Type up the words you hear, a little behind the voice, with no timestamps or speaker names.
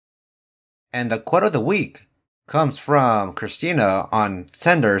And the quote of the week comes from Christina on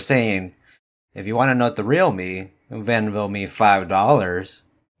Tinder saying, if you want to know the real me, Venmo me $5.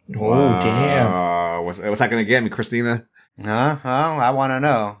 Oh, damn. What's that going to get me, Christina? Huh? I want to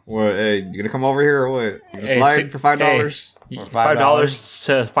know. What? Hey, you going to come over here or what? You slide for $5? Hey, $5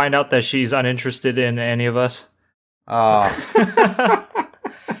 to find out that she's uninterested in any of us. Oh.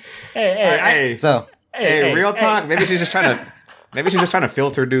 Hey, real talk. Maybe she's just trying to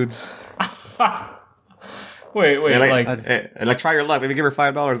filter dudes. Wait, like try your luck. Maybe give her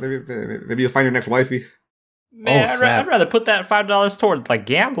 $5. Maybe you'll find your next wifey. Man, I'd rather put that $5 towards like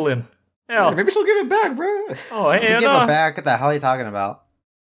gambling. Hell. Yeah, maybe she'll give it back, bro. Oh, hey, give it back. What the hell are you talking about?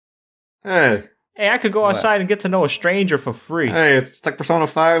 Hey, I could go outside and get to know a stranger for free. Hey, it's like Persona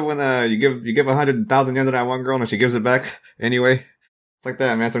 5 when you give 100,000 yen to that one girl and she gives it back anyway. It's like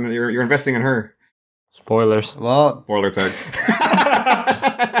that, man. So you're investing in her. Spoilers. Well, spoiler tag.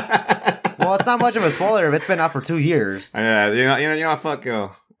 Well, it's not much of a spoiler if it's been out for 2 years. Yeah, you know, fuck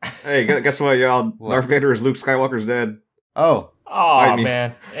yo. Hey, guess what, y'all? Darth Vader is Luke Skywalker's dad. Oh,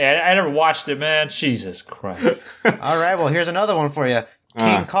 man. I never watched it, man. Jesus Christ. All right, well, here's another one for you.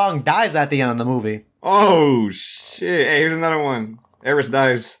 King Kong dies at the end of the movie. Oh, shit. Hey, here's another one. Eris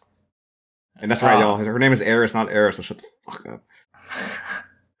dies. And that's right, y'all. Her name is Eris, not Eris, so shut the fuck up.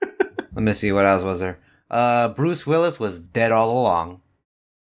 Let me see, what else was there? Bruce Willis was dead all along.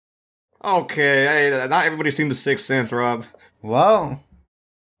 Okay, hey, not everybody's seen The Sixth Sense, Rob. Well,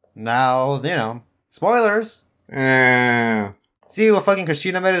 now, spoilers. See what fucking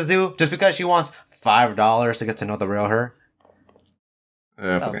Christina made us do? Just because she wants $5 to get to know the real her?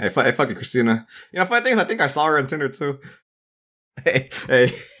 Hey, fucking Christina. You know, funny thing is, I think I saw her on Tinder, too. Hey,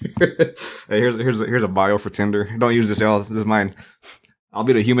 here's a bio for Tinder. Don't use this, y'all. This is mine. I'll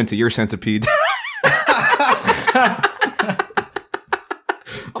be the human to your centipede.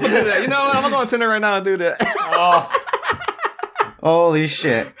 I'm gonna do that. You know what? I'm gonna go on Tinder right now and do that. Holy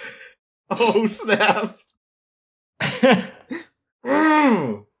shit. Oh, snap.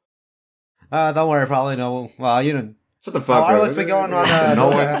 Don't worry, probably no. Well, shut the fuck up. Let's be going on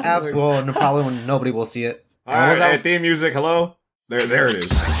those apps. Well, probably nobody will see it. Alright, theme music. Hello? There it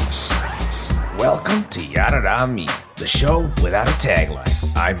is. Welcome to Yada Me, the show without a tagline.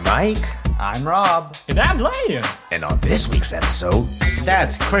 I'm Mike. I'm Rob. And I'm Lion. And on this week's episode,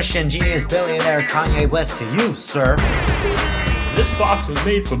 that's Christian genius billionaire Kanye West to you, sir. This box was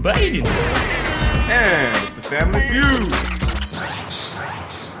made for Biden. And it's the Family Feud.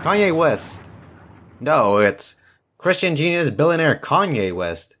 Kanye West. No, it's Christian genius billionaire Kanye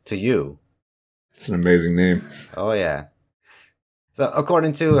West to you. It's an amazing name. Oh, yeah. So,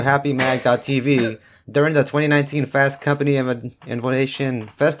 according to HappyMag.tv, during the 2019 Fast Company Innovation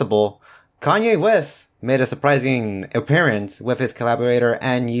Festival, Kanye West made a surprising appearance with his collaborator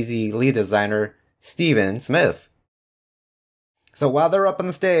and Yeezy lead designer, Steven Smith. So while they're up on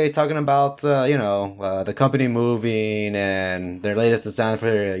the stage talking about, the company moving and their latest design for,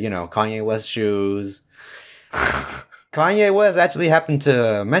 Kanye West shoes, Kanye West actually happened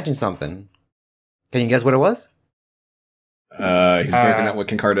to mention something. Can you guess what it was? He's breaking up with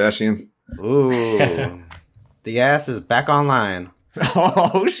Kim Kardashian. Ooh. The ass is back online.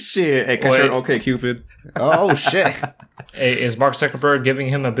 Oh, shit. Hey, can you okay, Cupid? Oh, shit. Hey, is Mark Zuckerberg giving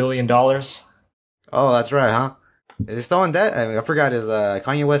him $1 billion? Oh, that's right, huh? Is he still in debt? I forgot. Is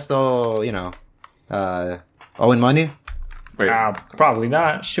Kanye West still, owing money? Wait. Probably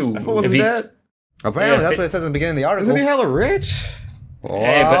not. Shoot. If it wasn't debt? Apparently, that's what it says in the beginning of the article. Isn't he hella rich? Well,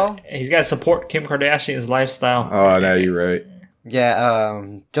 hey, but he's got to support Kim Kardashian's lifestyle. Oh, no, you're right. Yeah,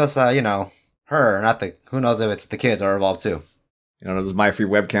 just, her, not who knows if it's the kids are involved too. Those My Free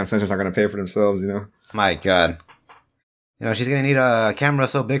webcam sensors aren't going to pay for themselves, My God. She's going to need a camera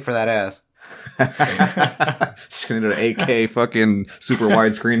so big for that ass. She's going to need an 8K fucking super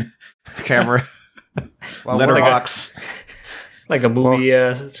widescreen camera. Well, letterbox. Like a movie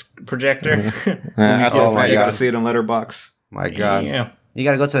projector. That's all, man. You got to see it in letterbox. My God. Yeah. You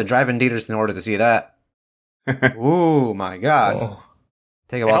got to go to the drive-in theaters in order to see that. Ooh, my God. Oh.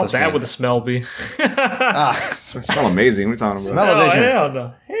 Take a while. How bad would the smell be? Smell amazing. What are you talking about? Smell-o-vision.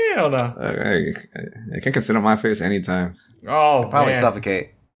 Hell no. I can consider my face anytime. Oh, probably man.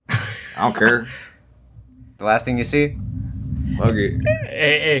 suffocate. I don't care. The last thing you see? Fuck it.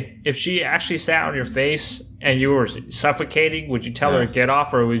 Hey, if she actually sat on your face and you were suffocating, would you tell her to get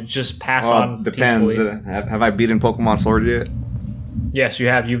off, or would you just pass on? Depends. Peacefully? Have I beaten Pokemon Sword yet? Yes, you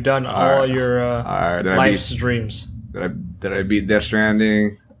have. You've done all your live streams. Did I beat Death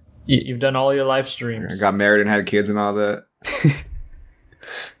Stranding? You've done all your live streams. I got married and had kids and all that.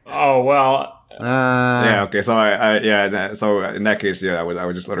 Oh well. Yeah. Okay. So so in that case, I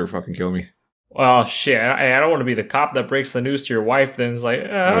would just let her fucking kill me. Well, shit. I don't want to be the cop that breaks the news to your wife. Then it's like,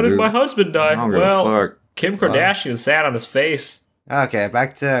 how did dude. my husband die? I don't give a Well, fuck. Kim Kardashian sat on his face. Okay,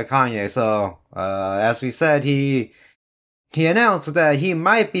 back to Kanye. So, as we said, he announced that he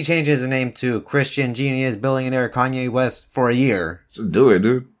might be changing his name to Christian genius billionaire Kanye West for a year. Just do it,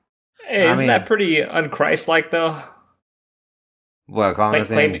 dude. Hey, I isn't mean- that pretty unchrist-like, though? What, calling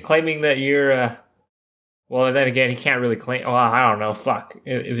his name? Claiming that you're. Well, then again, he can't really claim. Well, I don't know. Fuck.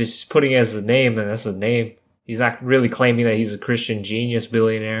 If he's putting it as his name, then that's his name. He's not really claiming that he's a Christian genius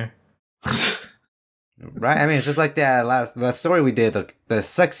billionaire. Right? I mean, it's just like that story we did, the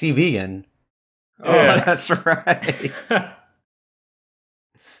sexy vegan. Oh, Yeah. that's right.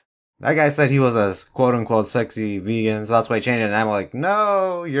 That guy said he was a quote-unquote sexy vegan, so that's why he changed it. And I'm like,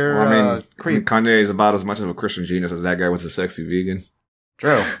 no, you're Well, I mean, creep. Kanye is about as much of a Christian genius as that guy was a sexy vegan.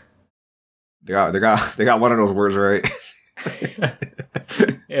 True. They got one of those words right.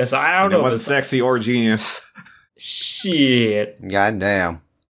 Yeah, so I don't It know. wasn't If sexy or genius. shit. God damn.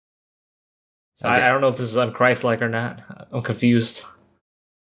 So I don't know if this is unchrist-like or not. I'm confused.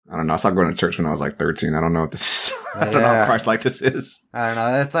 I don't know. I stopped going to church when I was like 13. I don't know what this is. I don't know Yeah. how Christ like this is. I don't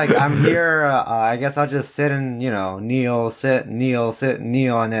know. It's like, I'm here, I guess I'll just sit and, kneel, sit, kneel,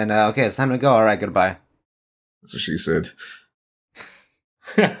 and then, okay, it's time to go. All right, goodbye. That's what she said.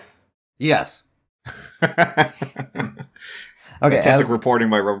 Yes. Okay, Fantastic as reporting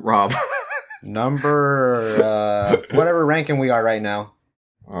by Rob. number, whatever ranking we are right now.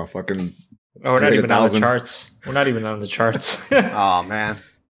 Oh, fucking. Oh, we're not even on the 1,000. charts. We're not even on the charts. Oh, man.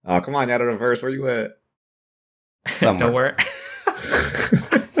 Oh, come on, out of the verse. Where you at? Somewhere. Nowhere.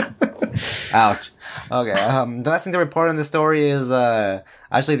 Ouch. Okay, the last thing to report on the story is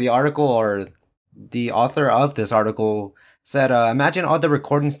actually the article, or the author of this article said, imagine all the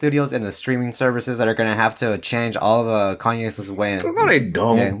recording studios and the streaming services that are going to have to change all the Kanye's way. No, they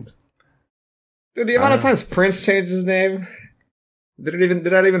don't. Yeah. Dude, the amount of times Prince changed his name, did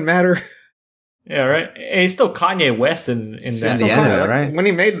that even matter? Yeah, right. Hey, he's still Kanye West in In that. the end of it, right? When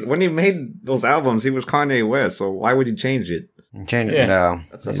he made those albums, he was Kanye West. So why would he change it? Change Yeah. No.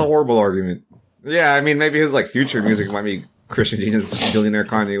 That's a horrible argument. Yeah, I mean, maybe his like future music might be Christian genius billionaire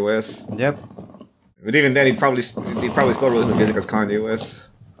Kanye West. Yep. But even then, he'd probably still release his music as Kanye West.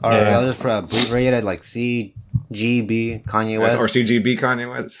 Or Yeah. I'll just boot rated like CGB Kanye West. Or CGB Kanye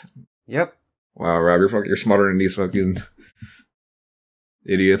West. Yep. Wow, Rob, you're smarter than these fucking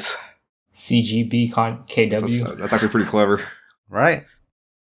idiots. CGB KW. That's actually pretty clever. Right.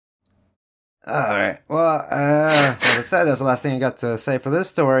 All right. Well, as I said, that's the last thing I got to say for this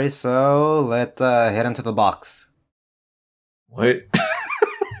story. So let's head into the box. What? Wait,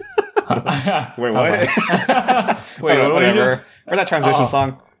 I was what? like- Wait, what are you doing? Where's that transition Oh.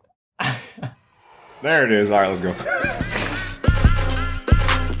 song? There it is. All right, let's go.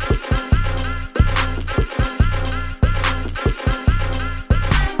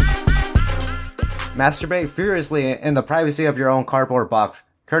 Masturbate furiously in the privacy of your own cardboard box,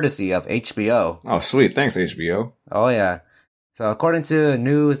 courtesy of HBO. Oh, sweet. Thanks, HBO. Oh, yeah. So, according to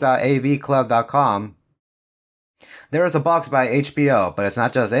news.avclub.com, there is a box by HBO, but it's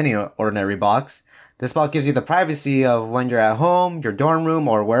not just any ordinary box. This box gives you the privacy of when you're at home, your dorm room,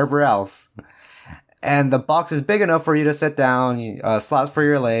 or wherever else. And the box is big enough for you to sit down, slots for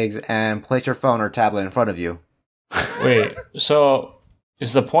your legs, and place your phone or tablet in front of you. Wait, so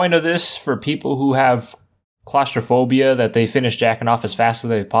is the point of this for people who have claustrophobia that they finish jacking off as fast as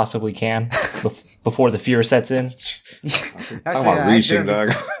they possibly can before the fear sets in? Talking about reaching,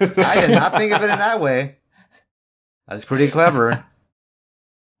 dog. I did not think of it in that way. That's pretty clever.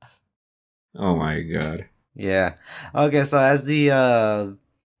 Oh my god. Yeah. Okay, so as the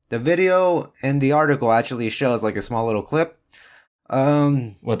video in the article actually shows like a small little clip.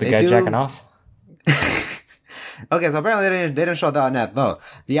 What, the they guy do- jacking off? Okay, so apparently they didn't show that on that though.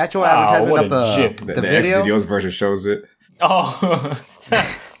 The actual Oh, advertisement what of a jip. the The video, X-Videos version shows it. Oh,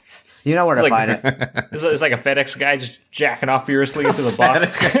 you know where to It's find like- it. it's like a FedEx guy just jacking off furiously into the box.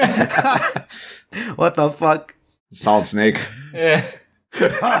 What the fuck? Solid Snake. Yeah.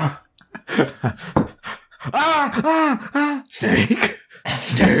 Snake.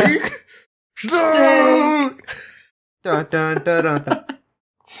 Snake. Dun, dun, dun, dun, dun.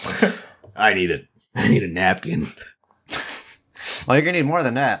 I need a napkin. Well, you're gonna need more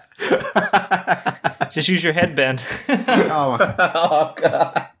than that. Just use your headband. Oh, Oh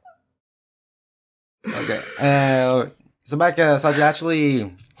god. okay. So back, so actually,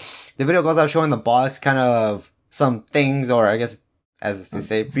 the video goes out showing the box, kind of some things, or I guess as they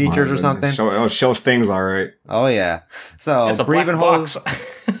say, features or something. Shows things, all right. Oh yeah. So It's a breathing black holes.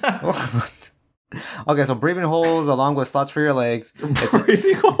 box. Okay, so breathing holes along with slots for your legs.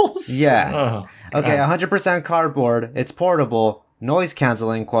 Breathing holes. Yeah. Oh, Okay, God. 100% cardboard. It's portable, noise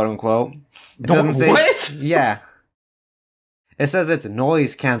canceling, quote unquote. It doesn't say What? Yeah. It says it's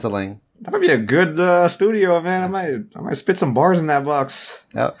noise canceling. That might be a good studio, man. I might spit some bars in that box.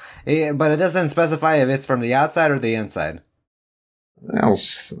 But it doesn't specify if it's from the outside or the inside. Well,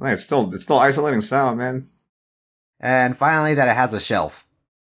 it's still isolating sound, man. And finally, that it has a shelf.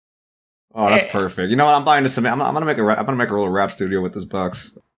 Oh, that's perfect. You know what? I'm buying this. I'm gonna make a little rap studio with this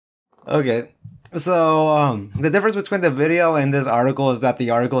box. Okay. So the difference between the video and this article is that the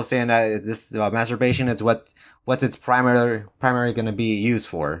article is saying that this masturbation is what's its primary going to be used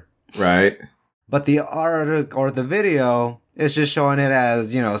for. Right. But the article or the video is just showing it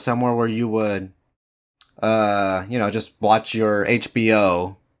as, somewhere where you would just watch your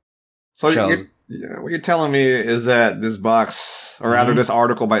HBO So shows. what you're telling me is that this box, or rather this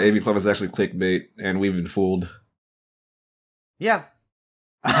article by AV Club, is actually clickbait, and we've been fooled. Yeah.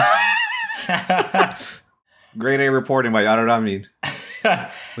 Grade A reporting by Yada Ramin.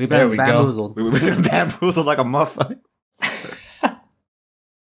 We've There been we go. bamboozled. We've been bamboozled like a muffin.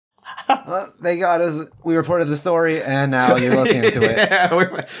 They got us. We reported the story, and now you're listening to it. Yeah, all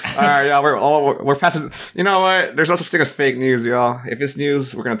right, y'all. We're passing. You know what? There's no such thing as fake news, y'all. If it's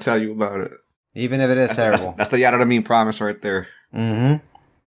news, we're gonna tell you about it. Even if it is terrible. That's the Yada Ramin promise right there. Mm-hmm.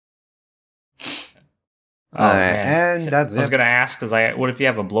 Oh, Alright, man. and that's I was it. gonna ask, what if you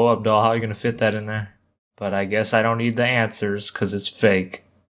have a blow up doll? How are you gonna fit that in there? But I guess I don't need the answers because it's fake.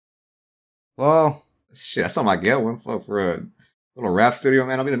 Well, Shit, that's something I get one for a little rap studio,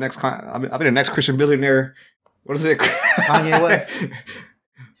 man. I'll be the next. I'll be the next Christian billionaire. What is it? Kanye West.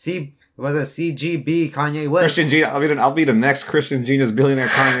 Was it CGB Kanye West? Christian G. I'll be the next Christian genius billionaire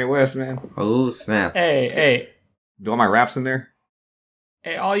Kanye West, man. Oh snap! Hey, Do all my raps in there?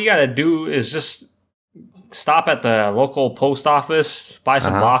 all you gotta do is just stop at the local post office, buy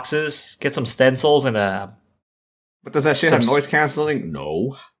some boxes, get some stencils, and But does that shit have noise canceling?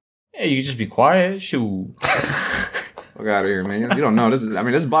 No. hey, you can just be quiet. Shoot. Fuck out of here, man. You don't know.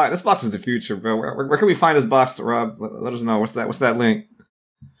 This box is the future, bro. Where can we find this box, Rob? Let us know. What's that link?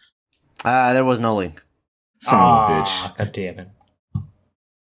 There was no link. Son of a bitch. God damn it.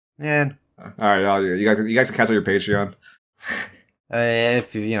 And All right, y'all. You guys can cancel your Patreon.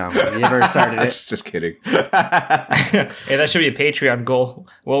 if you ever started it, Just kidding. Hey, that should be a Patreon goal.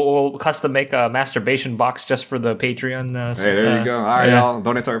 We'll custom make a masturbation box just for the Patreon. Hey, there you go. All right, y'all.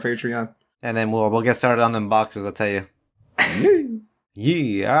 Donate to our Patreon. and then we'll get started on them boxes. I'll tell you.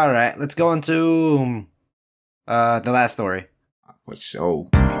 Yeah. All right. Let's go into the last story. What show?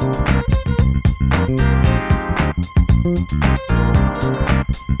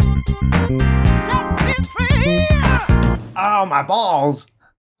 Oh my balls!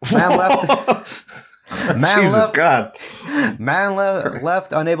 Man left. Jesus God. Man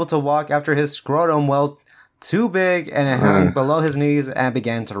left unable to walk after his scrotum welt too big and it hung below his knees and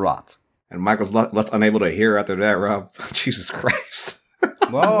began to rot. And Michael's left unable to hear after that, Rob. Jesus Christ.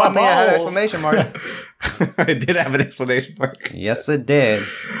 Well, My I mean, I had an balls. exclamation mark. It did have an explanation mark. Yes, it did.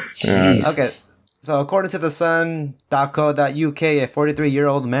 Jeez. Okay, so according to the sun.co.uk, a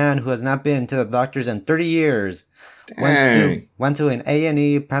 43-year-old man who has not been to the doctors in 30 years Dang. went to an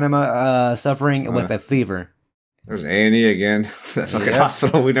A&E Panama suffering with a fever. There's A&E again. That fucking Yep.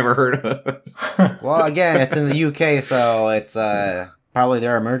 hospital we never heard of. Well, again, it's in the UK, so it's probably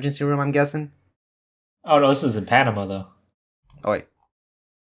their emergency room, I'm guessing. Oh no, this is in Panama though. Oh, wait.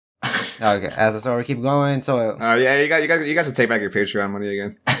 Okay, as the story keep going, so Yeah, you guys can take back your Patreon money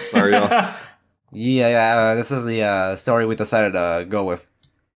again. Sorry, y'all. this is the story we decided to go with.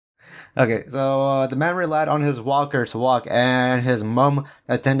 Okay, so the man relied on his walker to walk, and his mom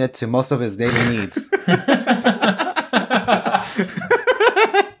attended to most of his daily needs.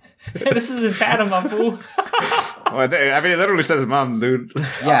 This is in Panama, fool. Well, it literally says mom, dude.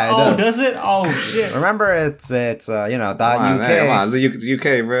 Yeah, it Oh, does. does it? Oh shit. Remember, it's .uk. Come on, it's the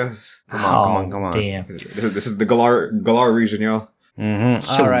UK, bro. Come on. Damn. This is the Galar region, y'all. Mm-hmm.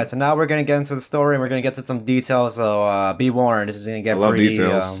 All right, so now we're gonna get into the story, and we're gonna get to some details. So be warned, this is gonna get I love pretty,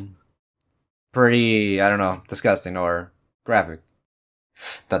 details. pretty, I don't know, disgusting or graphic.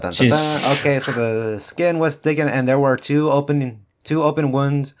 Dun, dun, dun, Jeez. dun. Okay, so the skin was thickened, and there were two open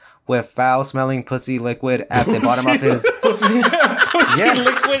wounds with foul-smelling pussy liquid at the bottom of his Pussy Yeah.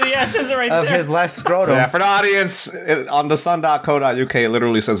 liquid. Yeah, it says it right of there. his left scrotum. Yeah, for the audience, on the sun.co.uk, it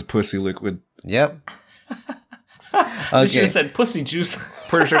literally says pussy liquid. Yep. You should Okay. have said pussy juice.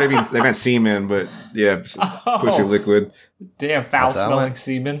 Pretty sure they meant semen, but yeah, pussy liquid. Damn, foul That's how it smelling went.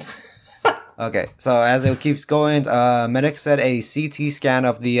 semen. Okay, so as it keeps going, medics said a CT scan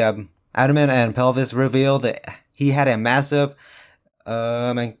of the abdomen and pelvis revealed that he had a massive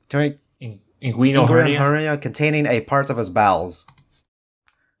Inguinal inguinal hernia. hernia containing a part of his bowels.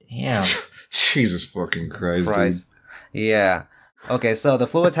 Damn. Jesus fucking Christ, Christ. Yeah. Okay, so the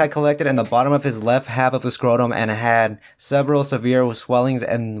fluids had collected in the bottom of his left half of his scrotum and had several severe swellings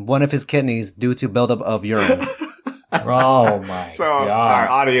in one of his kidneys due to buildup of urine. Oh my So, our god.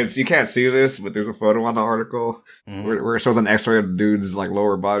 audience, you can't see this, but there's a photo on the article where it shows an X-ray of the dude's like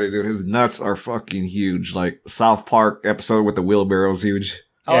lower body. Dude, his nuts are fucking huge. Like South Park episode with the wheelbarrow's huge.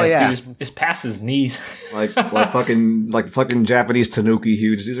 Oh, yeah. Dude, it's past his knees. Like fucking Japanese tanuki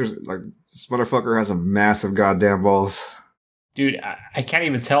huge. These are like this motherfucker has a massive goddamn balls. Dude, I can't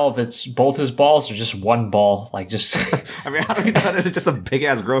even tell if it's both his balls or just one ball. Like, just... I mean, how do we know this is just a big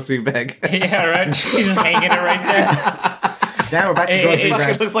ass grocery bag? yeah, right? He's just hanging it right there. Damn, we're back to Hey, grocery hey, It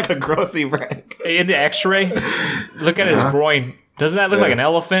bags. looks like a grocery bag. In the x-ray, look at his groin. Doesn't that look like an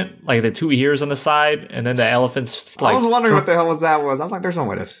elephant? Like the two ears on the side, and then the elephant's I like... was wondering what the hell that was. I was like, there's no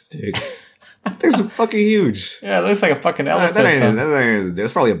way that's big. That thing's fucking huge. Yeah, it looks like a fucking elephant. That ain't man. his dick.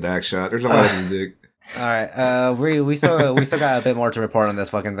 It's probably a back shot. There's no way that's his dick. All right, we still got a bit more to report on this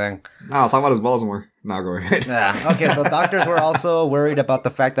fucking thing. No, I'll talk about his balls more. No, go ahead. Yeah. Okay, so doctors were also worried about the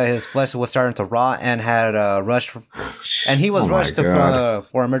fact that his flesh was starting to rot and had rushed, and he was Oh my rushed to God.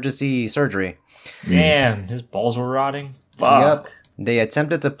 for emergency surgery. Damn, his balls were rotting. Fuck. Yep. They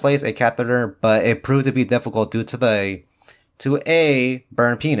attempted to place a catheter, but it proved to be difficult due to a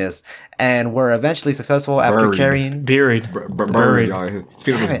burned penis, and were eventually successful after Buried. carrying. Buried. Buried. Buried. Y'all. His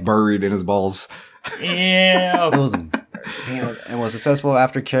penis was Damn it. buried in his balls. Yeah. It was, and was successful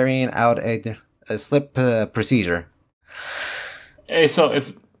after carrying out a slip procedure. Hey, so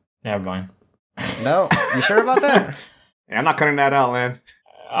if... Never mind. No, you sure about that? Yeah, I'm not cutting that out, man.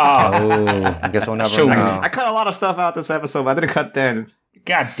 Oh, Oh, I guess we'll never Show me. know. I cut a lot of stuff out this episode, but I didn't cut that.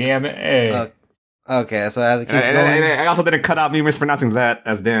 god damn it. Hey. Okay, so as it keeps And going. I also didn't cut out me mispronouncing that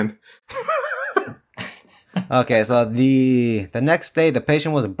as Dan. Okay, so the next day, the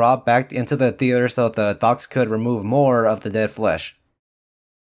patient was brought back into the theater so the docs could remove more of the dead flesh.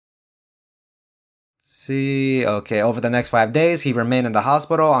 See, okay, over the next 5 days, he remained in the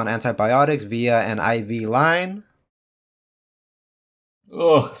hospital on antibiotics via an IV line.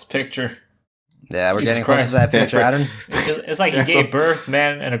 Ugh, this picture. Yeah, we're Jesus getting close to Christ. that picture, Adam. It's like he Yeah, gave so- birth,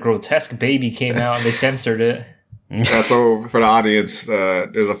 man, and a grotesque baby came out and they censored it. So for the audience,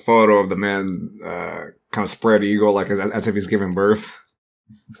 there's a photo of the man kind of spread eagle, like as if he's giving birth,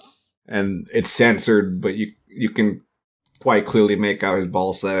 and it's censored, but you can quite clearly make out his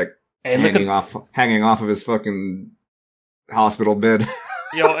ball sack Hey, look hanging off of his fucking hospital bed.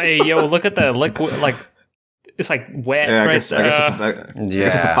 yo, look at the liquid, like, it's like wet Yeah, I right guess there. it's a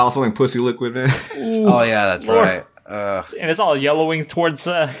Yeah. foul smelling pussy liquid, man. Ooh. Oh, yeah, that's Lord. right. And it's all yellowing towards,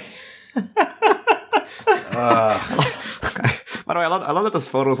 By the way, I love that there's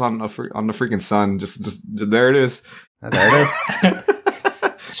photos on the freaking sun. Just there it is. There it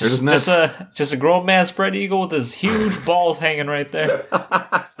is. just a grown man spread eagle with his huge balls hanging right there.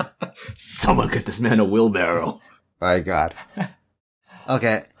 Someone get this man a wheelbarrow. My God.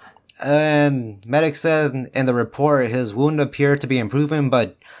 Okay. And medics said in the report his wound appeared to be improving,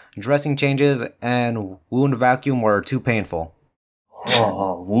 but dressing changes and wound vacuum were too painful.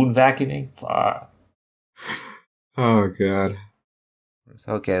 Oh, wound vacuuming? Fuck. Oh god.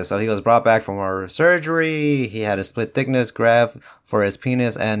 Okay, so he was brought back from our surgery. He had a split thickness graft for his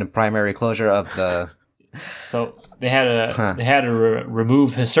penis and primary closure of the. So they had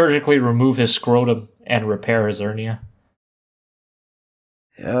to surgically remove his scrotum and repair his hernia.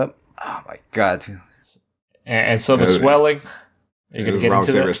 Yep. Oh my God. And so the Yeah, swelling. You're This gonna is get Rob's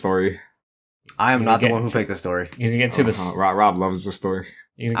into favorite the. story. I am not the Get- one who picked the story. You're gonna get to the. Rob loves the story.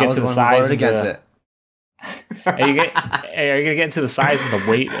 You're I gonna was get to the the one who size voted of against the. it. Are you gonna get into the size and the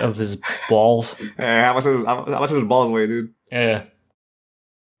weight of his balls? Hey, how much is his balls weigh, dude? Yeah.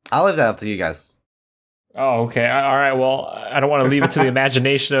 I'll leave that up to you guys. Oh, okay. All right. Well, I don't want to leave it to the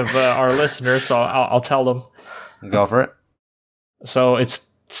imagination of our listeners, so I'll tell them. Go for it. So it's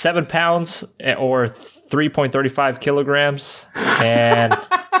 7 pounds or 3.35 kilograms, and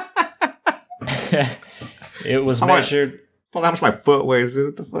it was How much? measured. Fuck, how much my foot weighs,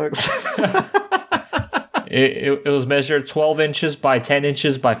 dude? What the fuck? It was measured 12 inches by 10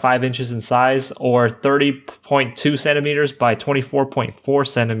 inches by 5 inches in size, or 30.2 centimeters by 24.4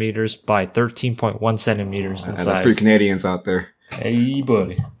 centimeters by 13.1 centimeters in And size. that's 3 Canadians out there. Hey,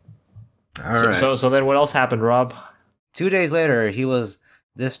 buddy. All right. So then what else happened, Rob? 2 days later, he was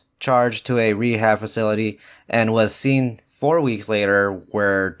discharged to a rehab facility and was seen 4 weeks later,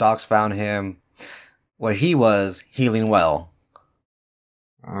 where docs found him where he was healing well.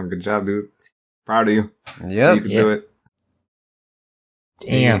 Good job, dude. Proud of you. Yep. You can do it.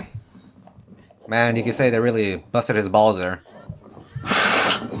 Damn. Man, you can say they really busted his balls there.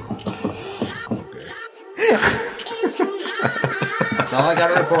 That's all I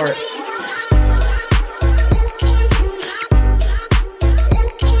got to report.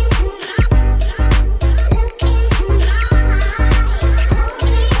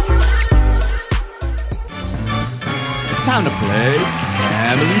 It's time to play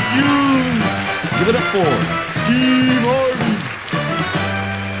Family Feud. Give it up for Steve Harvey.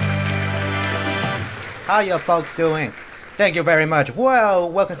 How you folks doing? Thank you very much. Well,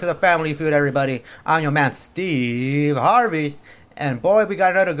 welcome to the Family Feud, everybody. I'm your man, Steve Harvey. And boy, we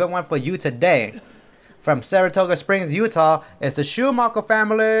got another good one for you today. From Saratoga Springs, Utah, it's the Schumacher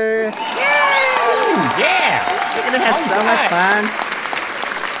family. Yeah! We're gonna have so much fun.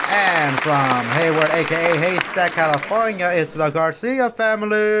 And from Hayward, aka Haystack, California, it's the Garcia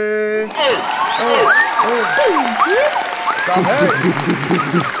family. So, hey.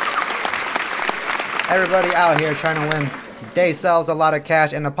 Everybody out here trying to win themselves a lot of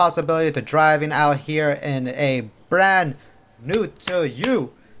cash and the possibility to driving out here in a brand new to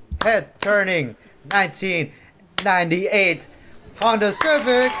you head turning 1998 Honda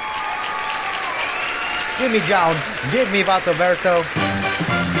Civic. Give me John, give me Valtoberto.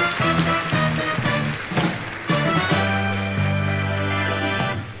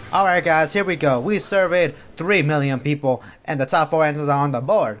 Alright guys, here we go. We surveyed 3 million people and the top 4 answers are on the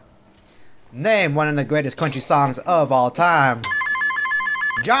board. Name one of the greatest country songs of all time.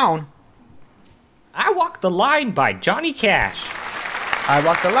 John. I Walk the Line by Johnny Cash. I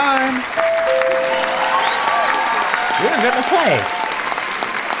Walk the Line. We're gonna play.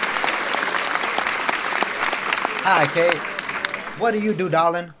 Hi, Kate. What do you do,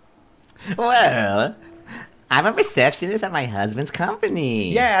 darling? Well, I'm a receptionist at my husband's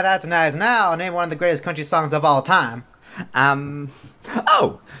company. Yeah, that's nice. Now, name one of the greatest country songs of all time.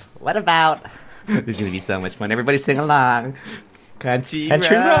 Oh, what about... This is gonna be so much fun. Everybody sing along. Country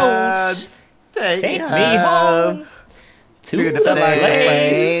roads. Take me home to the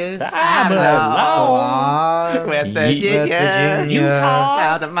place I'm alone. West Virginia, Utah,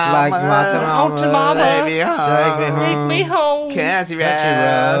 out of mama, like out to mama, take me home. take me home. Country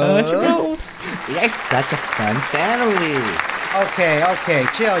Country roads. roads. We are such a fun family. Okay,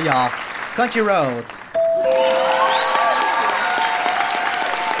 chill, y'all. Country roads.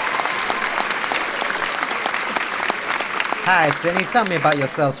 Hi, Cindy. Tell me about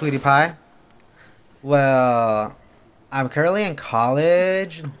yourself, sweetie pie. Well, I'm currently in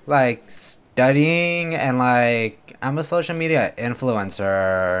college, like, studying, and, like, I'm a social media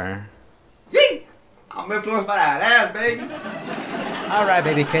influencer. I'm influenced by that ass, baby. Alright,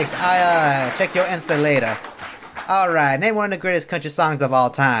 baby cakes. I, check your Insta later. Alright, name one of the greatest country songs of all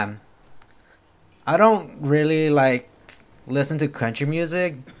time. I don't really, like, listen to country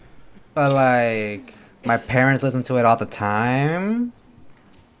music, but, like, my parents listen to it all the time.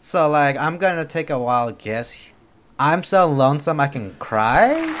 So, like, I'm gonna take a wild guess. I'm so lonesome I can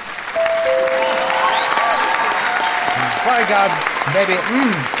cry? My God, baby,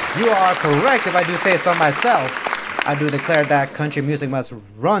 you are correct if I do say so myself. I do declare that country music must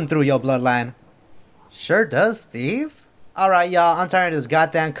run through your bloodline. Sure does, Steve. Alright, y'all, I'm tired of this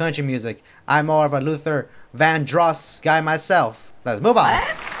goddamn country music. I'm more of a Luther Vandross guy myself. Let's move on.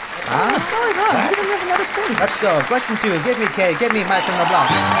 Huh? What's going on? How do you have another spoon? Let's go. Question 2. Give me K. Give me Mike from the block.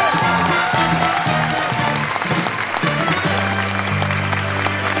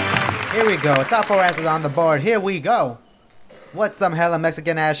 Here we go. Top 4 answers on the board. Here we go. What's some hella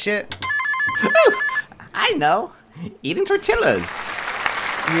Mexican ass shit? Ooh, I know. Eating tortillas.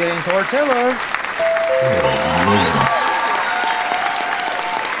 Eating tortillas.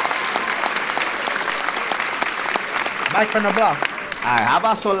 Mike from the block. Alright, how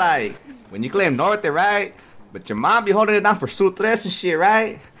about so like, when you claim norte, right? But your mom be holding it down for sutres and shit,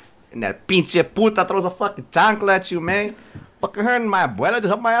 right? And that pinche puta throws a fucking chancla at you, man. Fucking her and my abuela just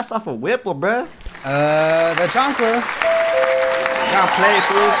helped my ass off a whipple, bruh. The chancla. Can't play,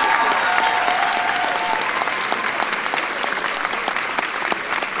 fool.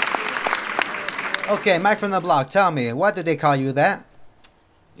 Okay, Mike from the block, tell me, what did they call you that?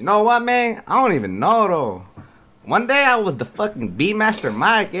 You know what, man? I don't even know, though. One day I was the fucking Beatmaster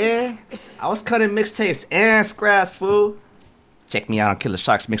Mike, yeah? I was cutting mixtapes and scraps, fool. Check me out on Killer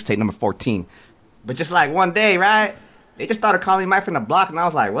Sharks mixtape number 14. But just like one day, right? They just started calling me Mike from the block, and I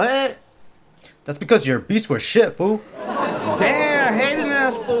was like, what? That's because your beats were shit, fool. Damn, hating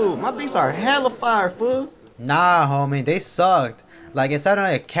ass fool. My beats are hella fire, fool. Nah, homie, they sucked. Like it sounded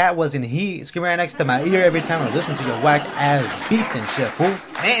like a cat was in heat, screaming right next to my ear every time I listen to your whack ass beats and shit, fool.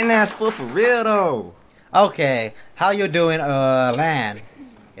 Ain't ass fool for real though. Okay, how you doing, land?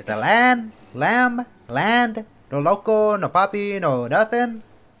 It's a land? Lamb? Land? No loco, no papi, no nothing?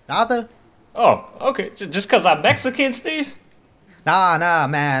 Nada? Oh, okay. Just because I'm Mexican, Steve? Nah,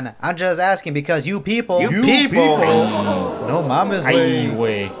 man. I'm just asking because you people. You people. No mama's way.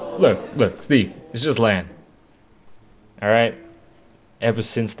 Anyway, look, Steve. It's just land. All right. Ever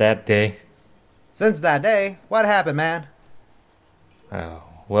since that day. Since that day, what happened, man? Oh,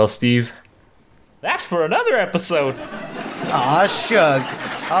 well, Steve. That's for another episode. Aw, shucks.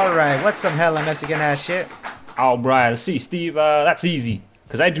 Alright, what's some hella Mexican ass shit? All right, see, Steve. That's easy.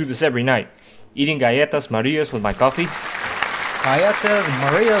 Because I do this every night. Eating galletas Marias with my coffee. Galletas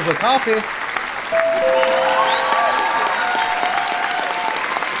Marias with coffee.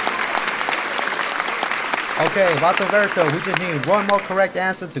 Okay, Vato Verto, we just need one more correct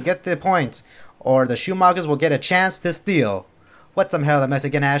answer to get the points, or the Schumachers will get a chance to steal. What's some hella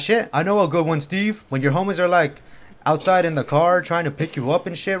Mexican ass shit? I know a good one, Steve. When your homies are like outside in the car trying to pick you up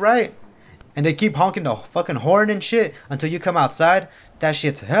and shit, right? And they keep honking the fucking horn and shit until you come outside. That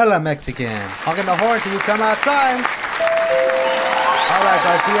shit's hella Mexican. Honking the horn till you come outside. Alright,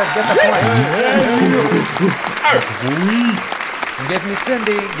 Garcia, get the point. Give me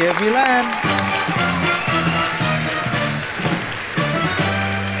Cindy, give me Lamb.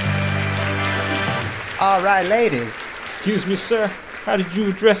 Alright, ladies. Excuse me, sir. How did you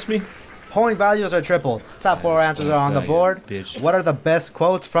address me? Point values are tripled. Top 4 answers are on the board. Bitch. What are the best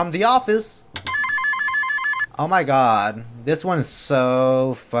quotes from The Office? Oh my god. This one is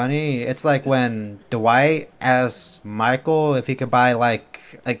so funny. It's like when Dwight asks Michael if he could buy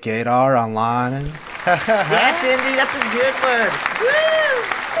like a guitar online. Yeah, Cindy, that's a good one.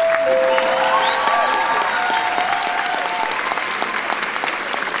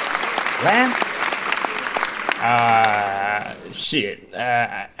 Lamb? Shit.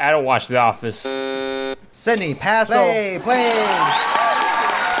 I don't watch The Office. Sydney, pass. Play.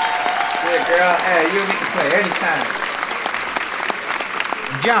 Yeah, girl. Hey, you and me can play anytime.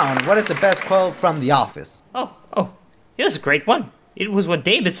 John, what is the best quote from The Office? Oh, here's a great one. It was when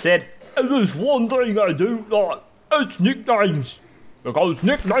David said, "There's one thing I do like. It's nicknames. Because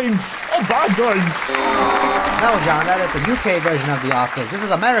nicknames are bad names." No, John, that is the UK version of The Office. This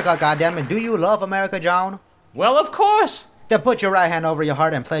is America, goddammit. Do you love America, John? Well, of course. Then put your right hand over your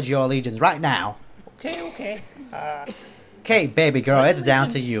heart and pledge your allegiance right now. Okay. Okay, baby girl, it's down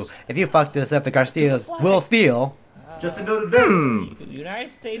to you. If you fuck this up, the Garcias will steal. Just to do the United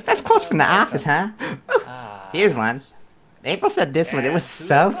States. That's quotes from The Office, huh? Here's one. April said this one. It was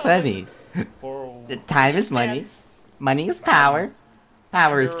so funny. The time is money. Money is power.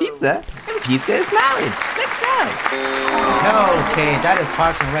 Power is pizza. And pizza is knowledge. Let's go. No, okay, that is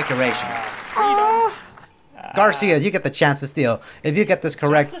Parks and Recreation. Garcia, you get the chance to steal. If you get this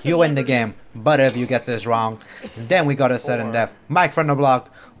correct, you win the game. But if you get this wrong, then we go to sudden death. Mike from the block,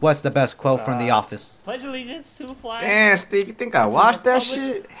 what's the best quote from The Office? Pledge allegiance to the flag. Damn, Steve, you think I watched that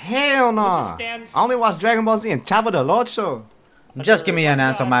shit? Hell no. I only watched Dragon Ball Z and Chavo del Ocho. Just give me an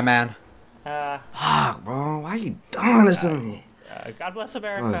answer, my man. Fuck, bro. Why you doing this to me? God bless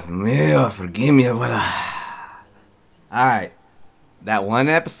America. Dios mío, forgive me, abuela. Alright. That one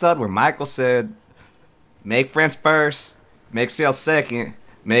episode where Michael said, make friends first, make sales second,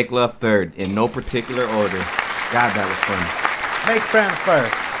 make love third, in no particular order. God, that was funny. Make friends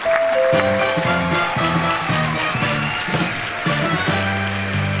first.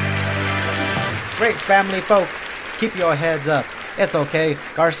 Great family, folks. Keep your heads up. It's okay.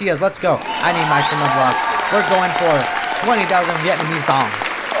 Garcias, let's go. I need Mike from the block. We're going for 20,000 Vietnamese dongs.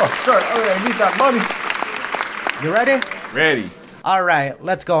 Oh, sure. Okay, I need that money. You ready? Ready. Alright,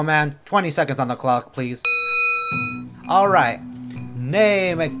 let's go, man. 20 seconds on the clock, please. Alright.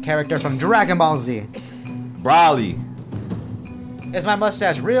 Name a character from Dragon Ball Z. Brawly. Is my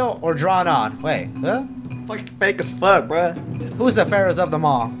mustache real or drawn on? Wait, huh? Fucking fake as fuck, bruh. Who's the fairest of them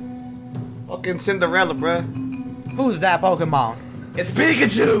all? Fucking Cinderella, bruh. Who's that Pokemon? It's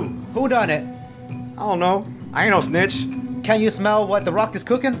Pikachu! Who done it? I don't know. I ain't no snitch. Can you smell what the Rock is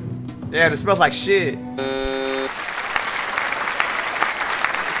cooking? Yeah, it smells like shit.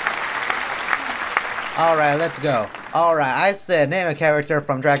 Alright, let's go. Alright, I said name a character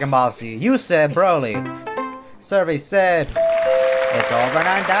from Dragon Ball Z. You said Broly. Survey said it's over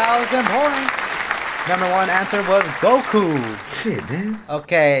 9,000 points. Number 1 answer was Goku. Shit, man.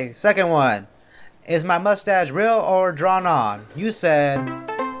 Okay, second one. Is my mustache real or drawn on? You said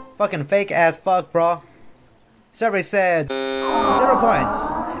fucking fake as fuck, bro. Survey said 0 points.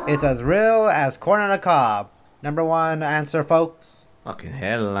 It's as real as corn on a cob. Number one answer, folks. Fucking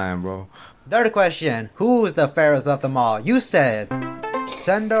headline, bro. Third question. Who's the fairest of them all? You said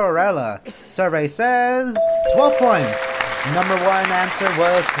Cinderella. Survey says 12 points. Number one answer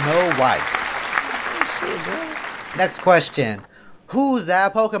was Snow White. Next question. Who's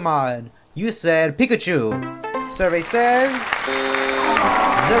that Pokemon? You said Pikachu. Survey says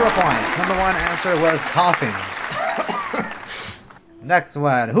 0 points. Number one answer was coughing. Next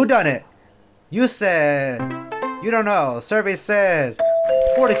one. Who done it? You said you don't know. Survey says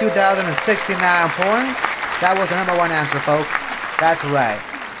 42,069 points. That was the number one answer, folks. That's right.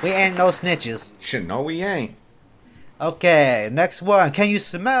 We ain't no snitches. Shit, no, we ain't. Okay, next one. Can you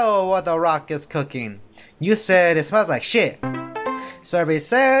smell what the Rock is cooking? You said it smells like shit. Survey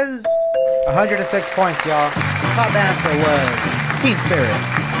says 106 points, y'all. Top answer was Team Spirit.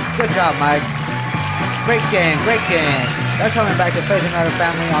 Good job, Mike. Great game, great game. They're coming back to face another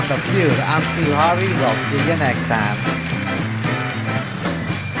family on The Feud. I'm Steve Harvey. We'll see you next time.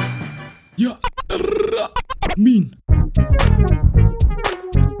 Yeah. Mean.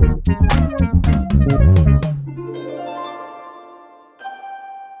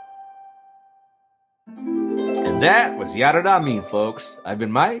 And that was Yada Da Mean, folks. I've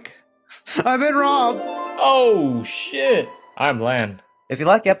been Mike. I've been Rob. Oh, shit. I'm Lan. If you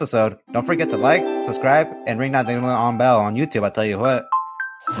like the episode, don't forget to like, subscribe, and ring that ding on bell on YouTube. I tell you what.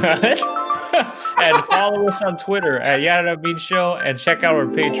 And follow us on Twitter at Yada Bean Show and check out our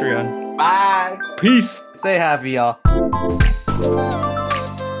Patreon. Bye. Peace. Stay happy, y'all.